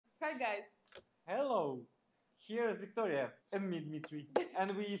Hi guys. Hello, here's Victoria and me, Dmitry, and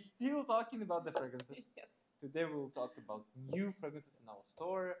we still talking about the fragrances. Yes. Today we'll talk about new fragrances in our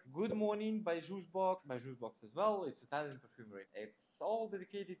store. Good Morning by Jusbox, as well. It's Italian perfumery. It's all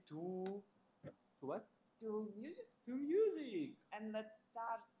dedicated to what? To music. To music. And let's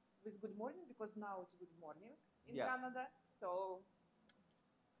start with Good Morning because now it's Good Morning in Yeah. Canada. So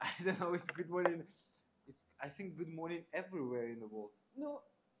I don't know. It's Good Morning. I think Good Morning everywhere in the world. no,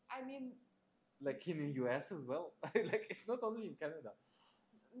 I mean, Like in the US as well. Like it's not only in Canada.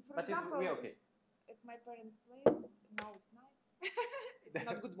 for But example, we're okay. at my parents' place now it's night. It's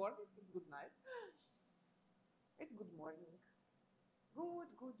not Good Morning. It's Good Night. It's Good Morning.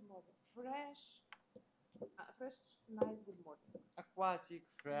 Good morning. Fresh, nice Good Morning. Aquatic,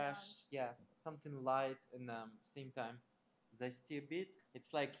 fresh, yeah, something light and same time zesty a bit.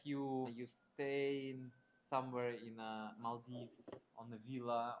 It's like you stay in somewhere in Maldives on a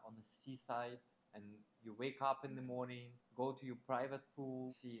villa on the seaside, and you wake up in the morning, go to your private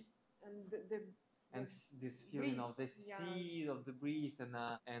pool, see And this feeling of the breeze, sea, yes. of the breeze, and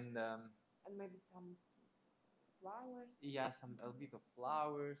And maybe some flowers. yeah, a bit of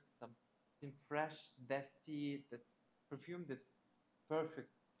flowers, something fresh, dusty. That's perfume that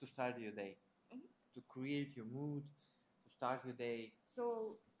perfect to start your day, to create your mood, to start your day.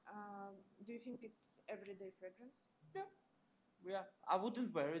 So, do you think it's everyday fragrance? Yeah, I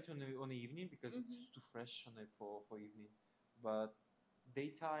wouldn't wear it on the evening because it's too fresh on it for evening. But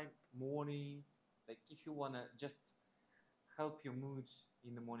daytime, morning, like if you wanna just help your mood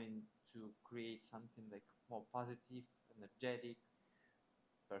in the morning to create something like more positive, energetic,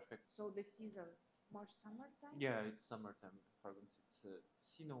 perfect. So the season, more summertime. Yeah, it's summertime fragrance.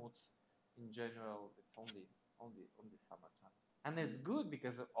 It's sea notes in general. It's only summertime, and it's good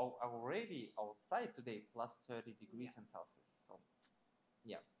because already outside today plus 30 degrees in Celsius. So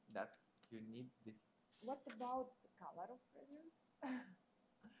yeah, that's you need this. What about the color of fragrance?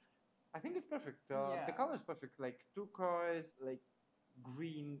 I think it's perfect. Yeah. The color is perfect, like turquoise, like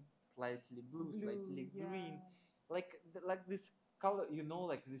green, slightly blue, slightly green, like this color. You know,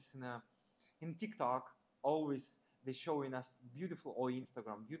 like this in TikTok. Always they showing us beautiful, or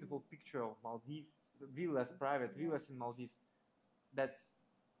Instagram, beautiful picture of Maldives villas, private villas in Maldives. That's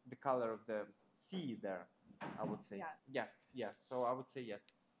the color of the sea there, I would say. Yeah. So I would say yes.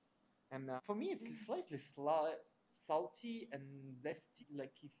 And for me, it's slightly salty and zesty.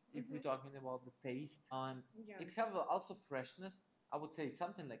 Like if we're talking about the taste, it have also freshness. I would say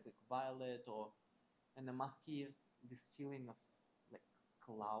something like violet or and a musky, this feeling of like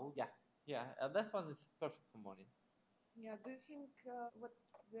cloud. Yeah. That one is perfect for morning. Yeah. Do you think what's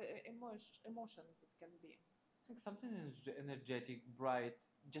the emotion it can be? I think something energetic, bright,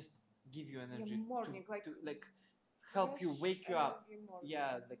 just give you energy. Morning, to help you wake you up. Morning.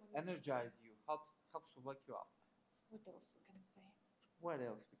 Yeah, like energize you, helps to wake you up. What else we can say? What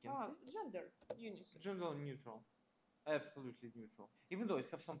else we can say? Gender, unisex. Gender neutral, absolutely neutral. Even though it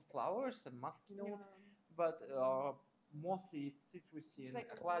has some flowers and musky notes, but mostly it's citrusy and like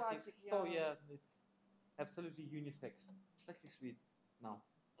aquatic. So yeah. yeah, it's absolutely unisex, slightly sweet now.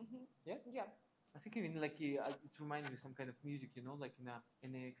 Yeah. I think even like it reminds me of some kind of music, you know, like in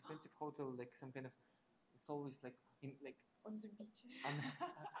an expensive hotel, like some kind of. It's always like in like on the beach.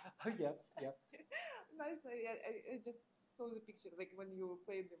 Oh yeah. Nice. I just saw the picture, like when you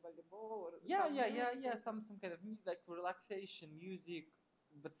play the volleyball or Yeah. Some kind of music, like relaxation music,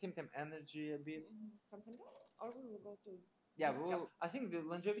 but same time energy a bit. Something else, or we will go to. Yeah, well, I think the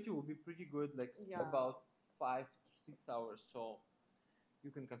longevity will be pretty good, like about 5 to 6 hours. So you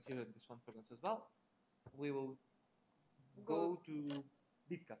can consider this one fragrance as well. We will go to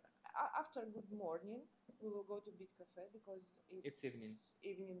Beat Café. After Good Morning, we will go to Beat Café because it's evening.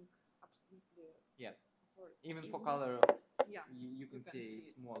 Evening, absolutely. Yeah. For even evening. for color, yeah, you can see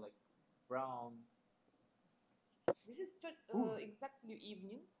it's more like brown. This is exactly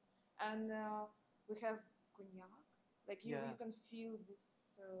evening, and we have cognac. Like you can feel this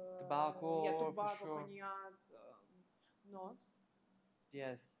tobacco, for sure. Cognac notes.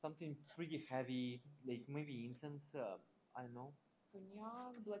 Yes, something pretty heavy, like maybe incense. I don't know.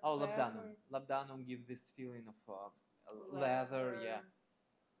 Cognac, black pepper. Labdanum give this feeling of leather. Yeah,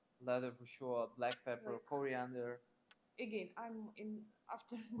 leather for sure. Black pepper, like, coriander. Again, I'm in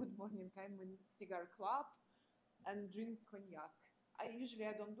after Good Morning. I'm in cigar club and drink cognac. I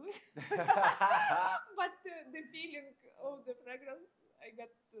don't do it, but the feeling of the fragrance, I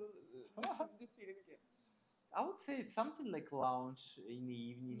got this feeling again. I would say it's something like lounge in the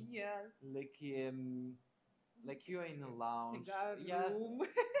evening. Yes. Like you are in a lounge. Cigar room.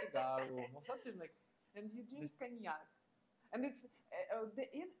 Cigar room or something like. And you drink cognac. And it's the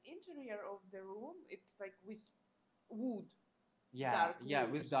interior of the room. It's like with wood. Yeah, Dark yeah,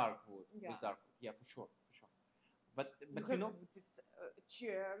 wood. with dark wood. Yeah. With dark wood. Yeah, for sure, for sure. But You you have know, these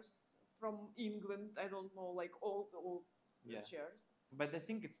chairs from England. I don't know, like old Yeah. chairs. but I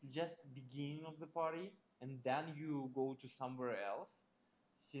think it's just the beginning of the party, and then you go to somewhere else,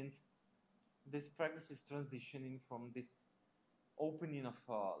 since this fragrance is transitioning from this opening of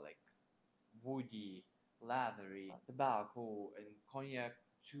like woody, leathery, tobacco, and cognac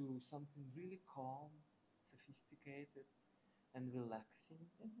to something really calm, sophisticated, and relaxing,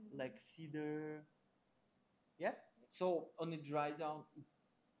 like cedar. Yeah. So on a dry down, it's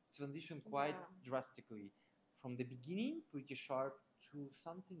transitioned quite Yeah. drastically from the beginning, pretty sharp, to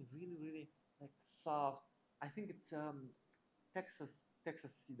something really, really like soft. I think it's Texas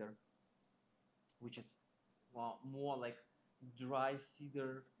cedar, which is more like dry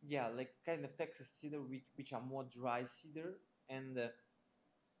cedar. Yeah, like kind of Texas cedar, which are more dry cedar, and it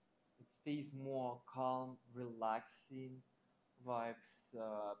stays more calm, relaxing vibes.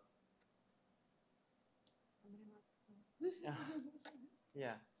 I'm relaxed now.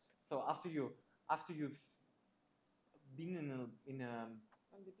 Yeah. So after you've been in a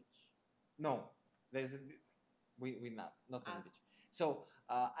On the beach. no, there's a, we not on Ah. the beach. So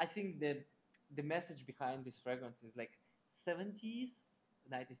I think the message behind this fragrance is like 70s,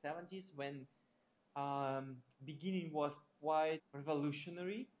 1970s, when beginning was quite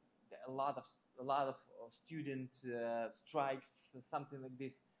revolutionary. A lot of student strikes, something like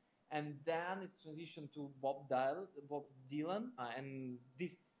this, and then it's transitioned to Bob Dylan, and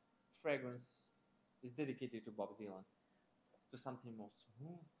this fragrance is dedicated to Bob Dylan, to something more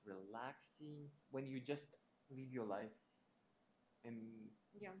smooth, relaxing, when you just live your life. And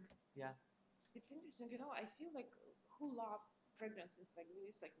Yeah. yeah, It's interesting, I feel like who love fragrances like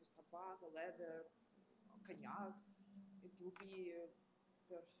this, like with tobacco, leather, cognac, it will be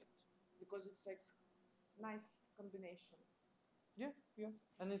perfect because it's like nice combination. yeah, yeah,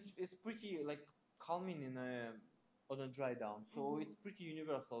 and it's pretty like calming in a on a dry down, so it's pretty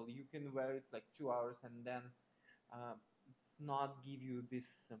universal. You can wear it like 2 hours, and then uh, it's not give you this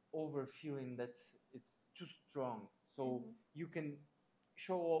over feeling that's it's too strong. So you can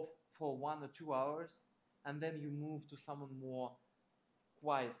show off for 1 or 2 hours, and then you move to some more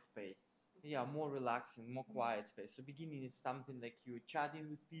quiet space. Yeah, more relaxing, more quiet space. So beginning is something like you're chatting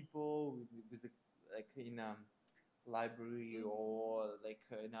with people, with a, like in a library, or like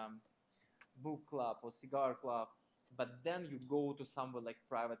in a book club or cigar club. But then you go to somewhere like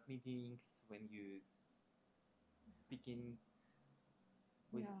private meetings, when you speaking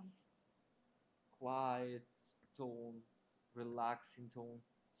with Yeah. quiet tone, relaxing tone.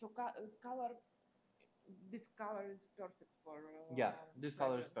 So color, this color is perfect for Yeah, this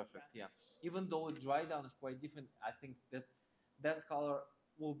color is fragrance, perfect. Yeah, even though dry down is quite different, I think this that color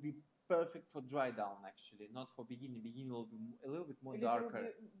will be perfect for dry down. Actually, not for beginning. Beginning will be a little bit more A little darker.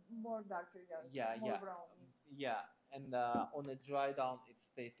 bit more darker, yeah. Yeah, More yeah, browny. yeah. And on a dry down, it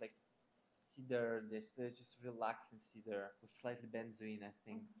stays like cedar. There's just relaxing cedar with slightly benzoin, I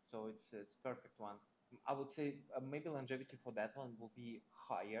think. So it's perfect one. I would say maybe longevity for that one will be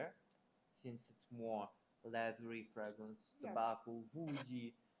higher, since it's more leathery fragrance, Yeah. tobacco,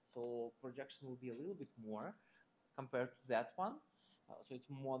 woody. So projection will be a little bit more compared to that one. So it's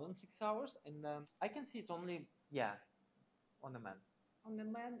more than 6 hours, and I can see it only, yeah, on a man. On the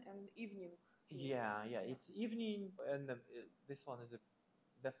man and evening. Yeah, yeah, it's evening, and this one is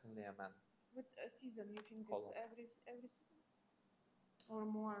definitely a man. What season you think Color. it's every season? Or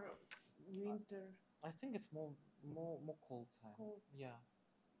more winter? I think it's more cold time. Cold. Yeah,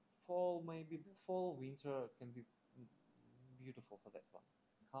 fall, maybe fall, winter can be beautiful for that one.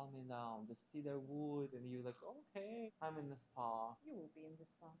 Calming down the cedar wood, and you're like, okay, I'm in the spa. You will be in the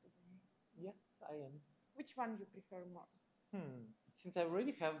spa today. Yes, I am. Which one you prefer more? Since I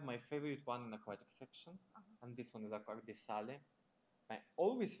already have my favorite one in aquatic section, and this one is Aquatic di Sale, my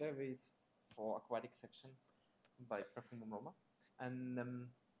always favorite for aquatic section by Perfume Aroma, and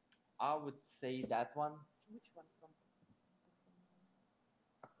I would say that one, Which one from?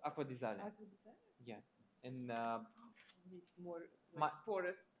 Aqua di Sale. Aqua di Sale? Yeah, and It's more like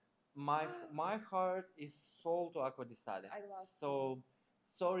forest. my heart is sold to Aqua di Sale. I love. So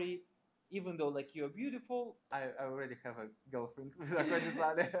sorry, even though like you're beautiful, I already have a girlfriend with Aqua di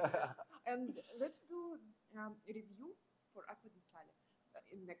Sale. And let's do a review for Aqua di Sale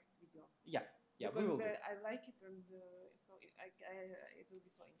in next video. Yeah, yeah, because we will. I like it, and so it will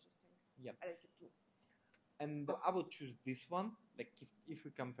be so interesting. Yeah, I like it too. and I would choose this one. Like if we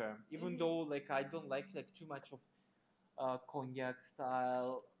compare, even though like I don't like too much of cognac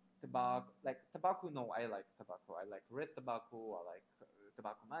style tobacco. Like tobacco, no, I like tobacco. I like red tobacco. I like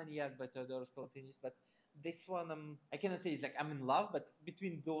tobacco maniac by Theodore Scalatinis. But this one, I cannot say it's like I'm in love. But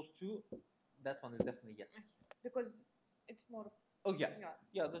between those two, that one is definitely yes. Because it's more. Oh yeah,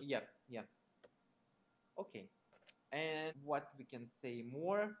 Yeah. yeah. Okay, and what we can say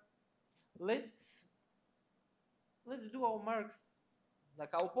more? Let's do our marks,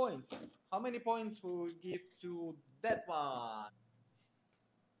 like our points. How many points will we give to that one?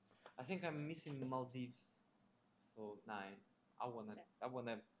 I think I'm missing Maldives, so 9. I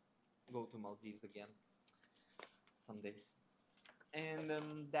wanna go to Maldives again someday. And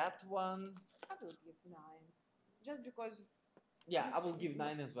that one, I will give 9, just because. yeah, I will give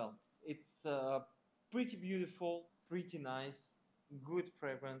 9 as well. It's pretty beautiful, pretty nice, good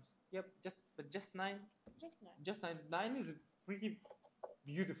fragrance. Yep, just 9. Just 9. Just 9. 9 is a pretty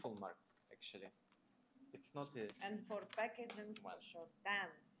beautiful mark, actually. It's not a. And for packaging, for sure, 10.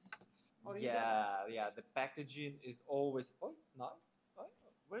 Or Yeah. The packaging is always. Oh no,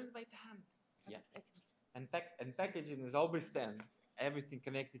 where's my 10? Yeah, and packaging is always 10. Everything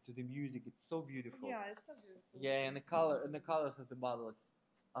connected to the music. It's so beautiful. Yeah, it's so beautiful. Yeah, and the colors of the bottles.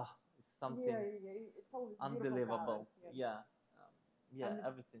 It's something. Yeah. It's always unbelievable. Colors, Yes. Yeah, And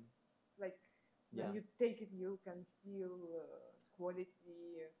everything. Like Yeah. when you take it, you can feel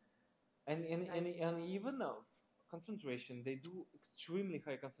quality. And even concentration, they do extremely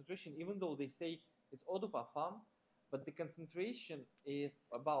high concentration, even though they say it's eau de parfum, but the concentration is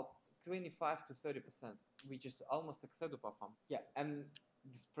about 25 to 30%, which is almost like eau de parfum. Yeah, and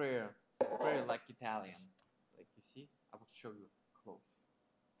the sprayer like Italian, like you see. I will show you close.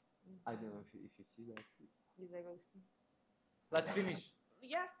 I don't know if you see that. Yes, I will see. Let's finish.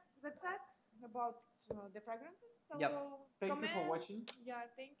 Yeah, that's it about the fragrances. So Yep. Thank you for watching. Yeah,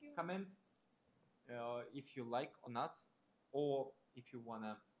 thank you. Comment if you like or not, or if you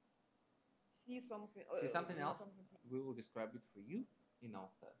wanna see something else. We will describe it for you in our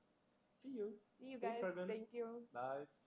style. See you. See you guys. Thank you. Bye.